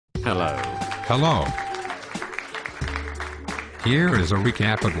Hello. Hello. Here is a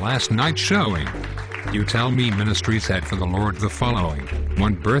recap of last night's showing. You Tell Me Ministries had for the Lord the following: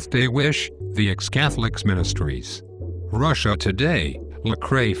 1 birthday wish, the Ex-Catholics Ministries. Russia Today,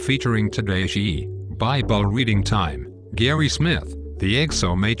 Lecrae featuring Today's Bible Reading Time, Gary Smith, the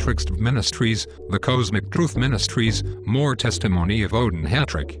Exo-Matrixed Ministries, the Cosmic Truth Ministries, more testimony of Odin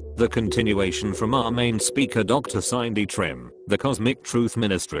Hattrick. The continuation from our main speaker Dr. Cindy Trim, the Cosmic Truth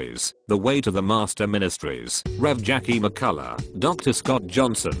Ministries, the Way to the Master Ministries, Rev. Jackie McCullough, Dr. Scott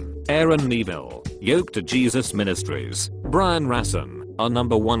Johnson, Aaron Neville, Yoke to Jesus Ministries, Brian Rasson, our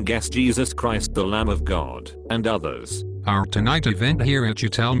number one guest Jesus Christ the Lamb of God, and others. Our tonight event here at You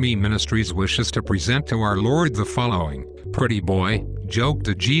Tell Me Ministries wishes to present to our Lord the following: Pretty Boy, Joke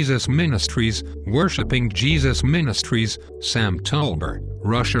to Jesus Ministries, Worshipping Jesus Ministries, Sam Tolber,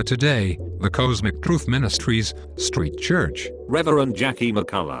 Russia Today, the Cosmic Truth Ministries, Street Church, Reverend Jackie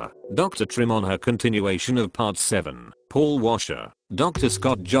McCullough, Dr. Trim on her continuation of Part 7, Paul Washer, Dr.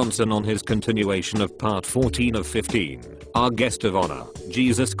 Scott Johnson on his continuation of Part 14 of 15, our guest of honor,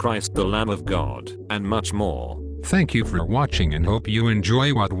 Jesus Christ the Lamb of God, and much more. Thank you for watching and hope you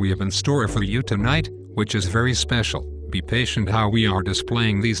enjoy what we have in store for you tonight, which is very special. Be patient how we are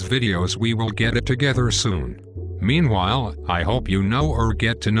displaying these videos, we will get it together soon. Meanwhile, I hope you know or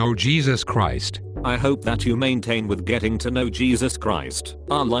get to know Jesus Christ. I hope that you maintain with getting to know Jesus Christ.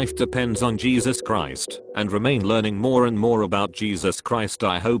 Our life depends on Jesus Christ, and remain learning more and more about Jesus Christ.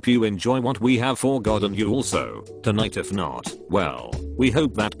 I hope you enjoy what we have for God and you also, tonight. If not, well, we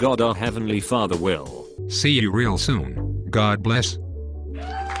hope that God our Heavenly Father will See you real soon. God bless.